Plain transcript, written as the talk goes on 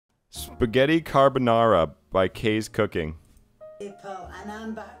Spaghetti Carbonara by Kay's Cooking. People, and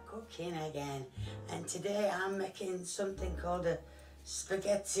I'm back cooking again, and today I'm making something called a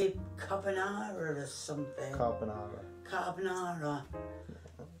spaghetti carbonara or something. Carbonara.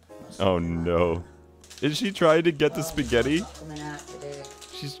 Oh no. Is she trying to get the spaghetti?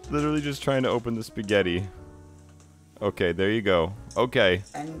 She's literally just trying to open the spaghetti. Okay, there you go. Okay.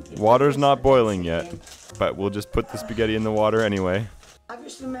 Water's not boiling yet, but we'll just put the spaghetti in the water anyway. I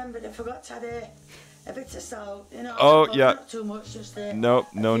just remembered I forgot to add a bit of salt, you know. Oh, yeah. Not too much, just No,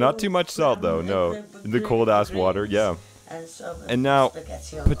 not too much salt though, no. The cold ass water, yeah. And now,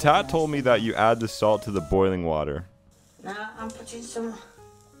 Patat told me that you add the salt to the boiling water. Now I'm putting some...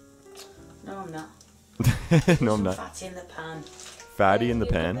 No, I'm not. No, I'm not. Fatty in the pan. Fatty in the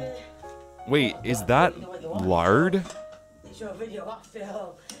pan? Wait, is that lard? It's your video after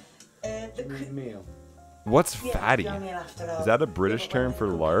all. What's fatty? Is that a British term for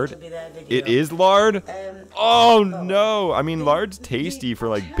lard? It is lard? Oh no! I mean, lard's tasty for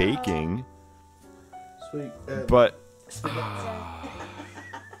like baking. But...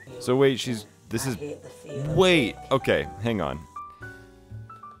 So wait, this is... Wait, okay, hang on.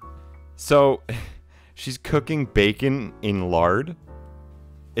 So, she's cooking bacon in lard?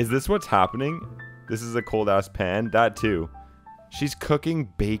 Is this what's happening? This is a cold ass pan? That too. She's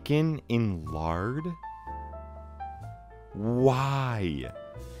cooking bacon in lard? Why?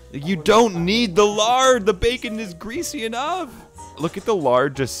 You don't need the lard! The bacon is greasy enough! Look at the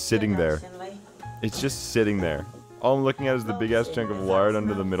lard just sitting there. It's just sitting there. All I'm looking at is the big ass chunk of lard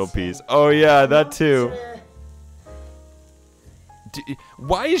under the middle piece. Oh yeah, that too.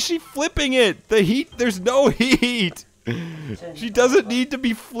 Why is she flipping it? The heat, there's no heat! She doesn't need to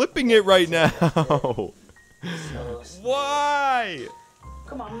be flipping it right now. Why?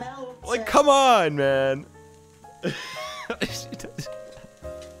 Come on, Mel. Like, come on, man.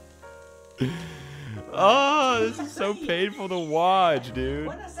 Oh, this is so painful to watch,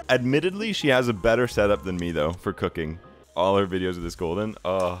 dude. Admittedly, she has a better setup than me, though, for cooking. All her videos are this golden.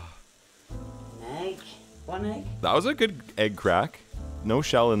 Oh. Egg. One egg. That was a good egg crack. No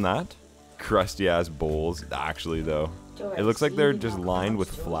shell in that. Crusty ass bowls. Actually, though, it looks like they're just lined with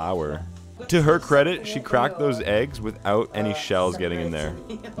flour. To her credit, she cracked those eggs without any shells getting in there.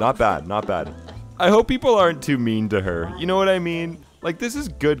 Not bad, not bad. I hope people aren't too mean to her. You know what I mean? Like, this is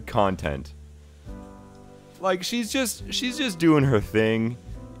good content. Like, she's just doing her thing.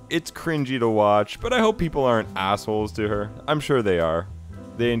 It's cringy to watch, but I hope people aren't assholes to her. I'm sure they are.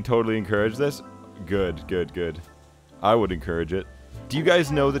 They totally encourage this. Good, good, good. I would encourage it. Do you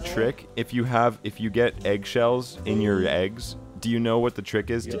guys know the trick? If you get eggshells in your eggs, do you know what the trick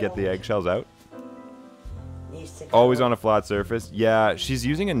is to get the eggshells out? Always on a flat surface. Yeah, she's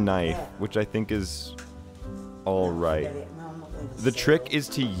using a knife, which I think is alright. The trick is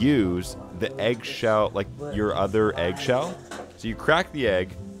to use the eggshell, like your other eggshell. So you crack the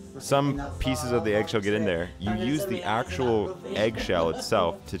egg, some pieces of the eggshell get in there. You use the actual eggshell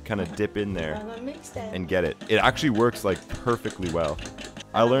itself to kind of dip in there and get it. It actually works like perfectly well.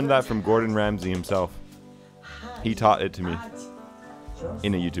 I learned that from Gordon Ramsay himself. He taught it to me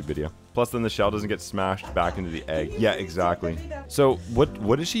in a YouTube video. Plus then the shell doesn't get smashed back into the egg. Yeah, exactly. So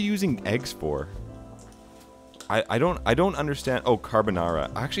what is she using eggs for? I don't understand. Oh,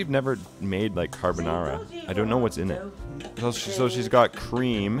 carbonara. I actually have never made like carbonara. I don't know what's in it. So she's got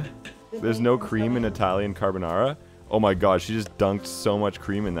cream. There's no cream in Italian carbonara. Oh my god, she just dunked so much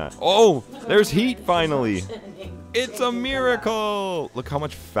cream in that. Oh, there's heat finally. It's a miracle. Look how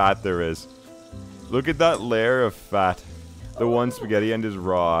much fat there is. Look at that layer of fat. The one spaghetti end is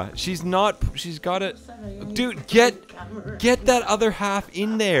raw. She's got it. Dude, get that other half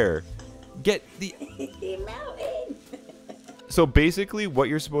in there. Get the... So basically what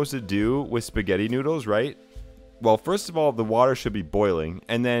you're supposed to do with spaghetti noodles, right? Well, first of all, the water should be boiling,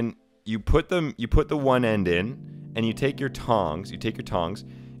 and then you put the one end in, and you take your tongs,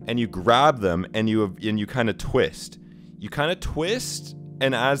 and you grab them, and you kind of twist. You kind of twist,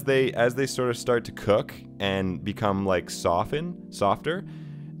 and as they sort of start to cook and become like softer,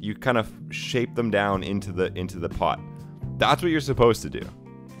 you kind of shape them down into the pot. That's what you're supposed to do.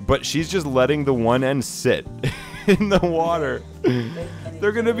 But she's just letting the one end sit in the water.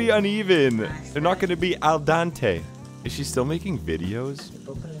 They're gonna be uneven. They're not gonna be al dente. Is she still making videos?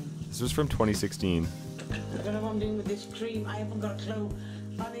 This was from 2016. I don't know what I'm doing with this cream. I haven't got a clue.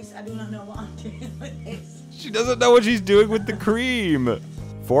 Honest, I do not know what I'm doing with this. She doesn't know what she's doing with the cream.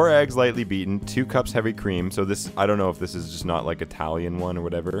 4 eggs lightly beaten, 2 cups heavy cream. So this, I don't know if this is just not like Italian one or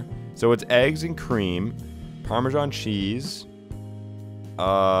whatever. So it's eggs and cream, Parmesan cheese,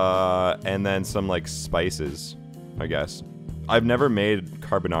 and then some like spices, I guess. I've never made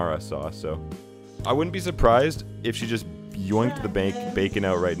carbonara sauce, so I wouldn't be surprised if she just yoinked the bacon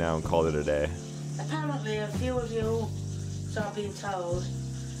out right now and called it a day. Apparently, a few of you, so I've been told,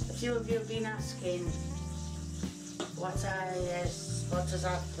 a few of you have been asking what has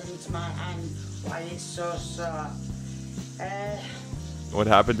happened to my hand, why it's so sore. What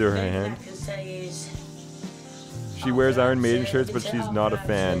happened to her The hand? thing I can say is, She wears Iron Maiden shirts, but she's not a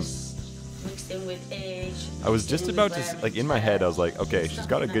fan. mixed in with age. I was just about to, like, in my head, I was like, okay, she's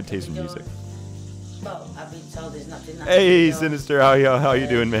got a good taste in music. Well, I've been told there's nothing. Hey, Sinister, how you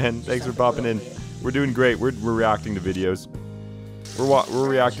doing, man? Thanks for popping in. We're doing great. We're reacting to videos. We're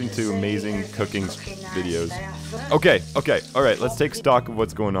reacting to amazing cooking videos. Okay, all right. Let's take stock of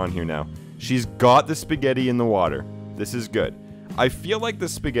what's going on here now. She's got the spaghetti in the water. This is good. I feel like the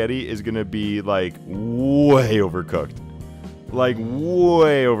spaghetti is gonna be like way overcooked. Like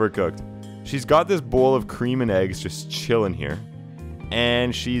way overcooked. She's got this bowl of cream and eggs just chilling here,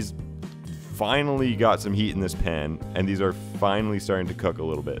 and she's finally got some heat in this pan, and these are finally starting to cook a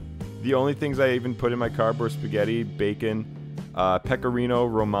little bit. The only things I even put in my carb were spaghetti, bacon, pecorino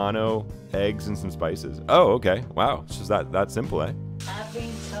romano, eggs, and some spices. Oh, okay. Wow. It's just that simple, eh? I've been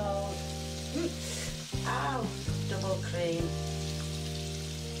told. Ow, double cream.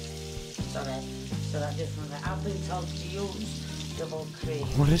 Sorry, so that differently. I've been told to use double cream.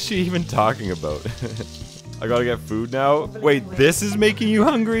 What is she even talking about? I gotta get food now? Wait, this is making you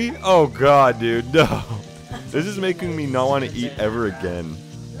hungry? Oh god, dude, no. This is making me not want to eat ever again.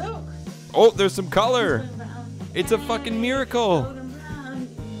 Look. Oh, there's some color. It's a fucking miracle.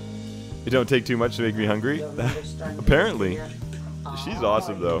 It don't take too much to make me hungry. Apparently. She's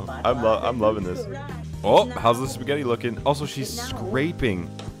awesome though. I'm loving this. Oh, how's the spaghetti looking? Also, she's scraping.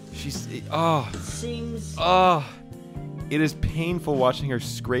 She's it is painful watching her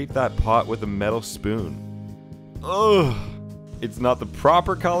scrape that pot with a metal spoon. Ugh. It's not the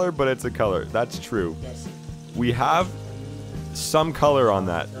proper color, but it's a color. That's true. We have some color on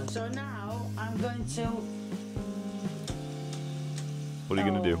that. So now I'm going to. What are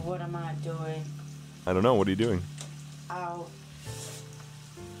you gonna do? What am I doing? I don't know. What are you doing? Oh.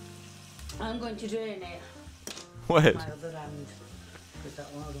 I'm going to drain it. What? My other hand. Because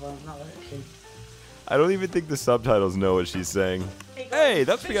that one other one's not working. I don't even think the subtitles know what she's saying. Hey,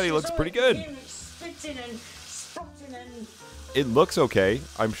 that spaghetti looks pretty good. It looks okay.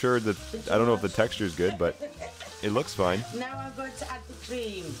 I'm sure that I don't know if the texture is good, but it looks fine. Now I'm going to add the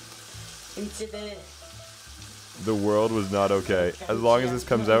cream into the. The world was not okay. As long as this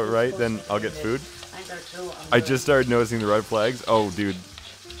comes out right, then I'll get food. I just started noticing the red flags. Oh, dude.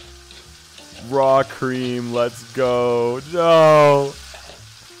 Raw cream, let's go. No.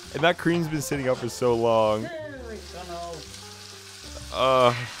 And that cream's been sitting out for so long.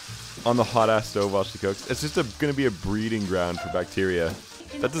 On the hot ass stove while she cooks. It's just gonna be a breeding ground for bacteria.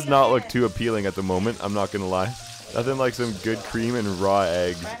 That does not look too appealing at the moment, I'm not gonna lie. Nothing like some good cream and raw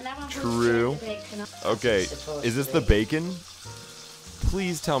egg. True. Okay, is this the bacon?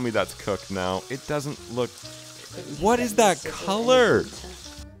 Please tell me that's cooked now. It doesn't look... What is that color?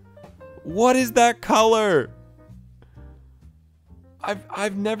 What is that color?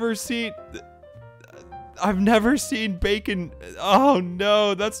 I've never seen bacon. Oh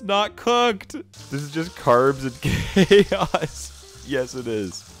no, that's not cooked. This is just carbs and chaos. Yes, it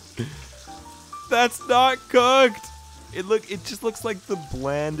is. That's not cooked. It just looks like the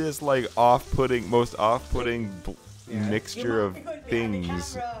blandest, like most off-putting mixture of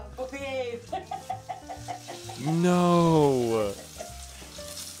things. No.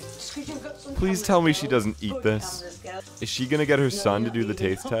 Please tell me she doesn't eat this. Is she gonna get her son to do the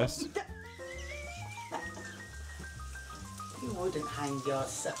taste test? You wouldn't hang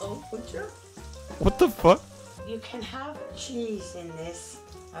yourself, would you? What the fuck? You can have cheese in this.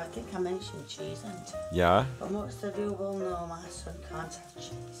 I think I mentioned cheese, haven't I? Yeah. But most of you will know my son can't have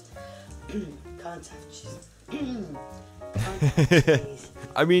cheese. Can't have cheese. Can't have cheese.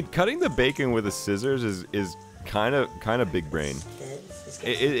 I mean, cutting the bacon with the scissors is kind of big brain.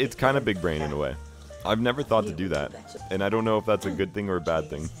 It's kind of big brain in a way. I've never thought to do that, and I don't know if that's a good thing or a bad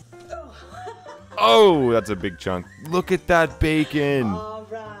thing. Oh, that's a big chunk. Look at that bacon. All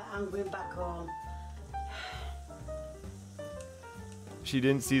right, I'm going back home. She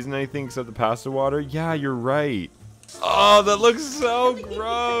didn't season anything except the pasta water? Yeah, you're right. Oh, that looks so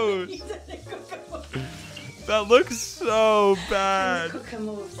gross. That looks so bad.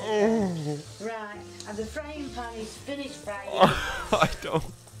 Oh. Right, and the frying pan is finished frying. I don't.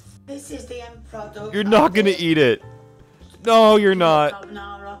 This is the end product. You're not gonna eat it. No, you're not.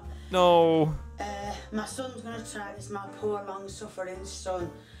 Carbonara. No. My son's gonna try this. My poor long-suffering son.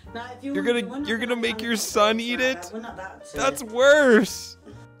 Now, if You're gonna make your son eat it? We're not that That's worse.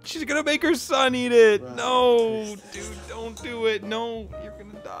 She's gonna make her son eat it. No, dude, don't do it. No, you're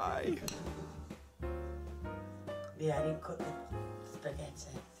gonna die. Yeah, I didn't cook the spaghetti.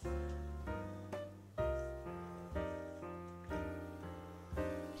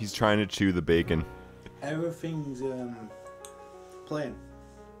 He's trying to chew the bacon. Everything's plain.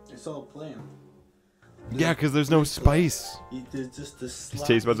 It's all plain. Yeah, because there's no spice. There's just the His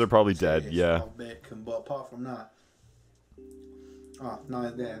taste buds are probably dead. Yeah. Of bacon, but apart from that,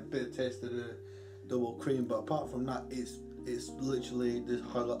 no, yeah, a bit of taste of the double cream, but apart from that, it's literally there's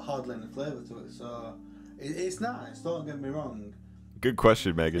hardly any flavour to it. So it's nice. Don't get me wrong. Good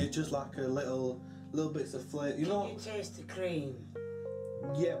question, Megan. It's just like a little bits of flavour. You know? Can you taste the cream?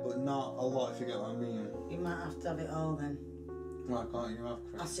 Yeah, but not a lot. If you get what I mean. You might have to have it all then. Why can't you have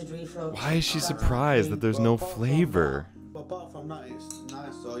cream? Acid reflux. Why is she surprised that there's no flavor? But apart from that, it's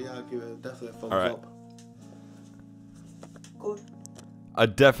nice. So yeah, I'll give it definitely a thumbs Alright. up. Good. A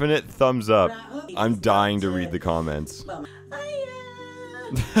definite thumbs up. I'm dying to read the comments. Well, bye.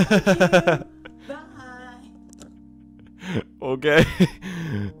 Okay.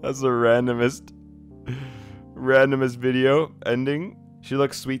 That's the randomest video ending. She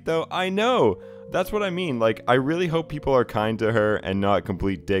looks sweet though. I know. That's what I mean. Like, I really hope people are kind to her and not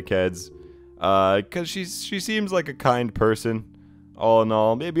complete dickheads. Cause she seems like a kind person. All in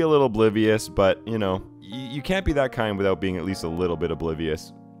all, maybe a little oblivious, but you know, you can't be that kind without being at least a little bit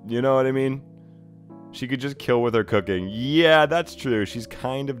oblivious. You know what I mean? She could just kill with her cooking. Yeah, that's true. She's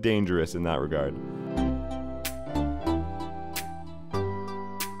kind of dangerous in that regard.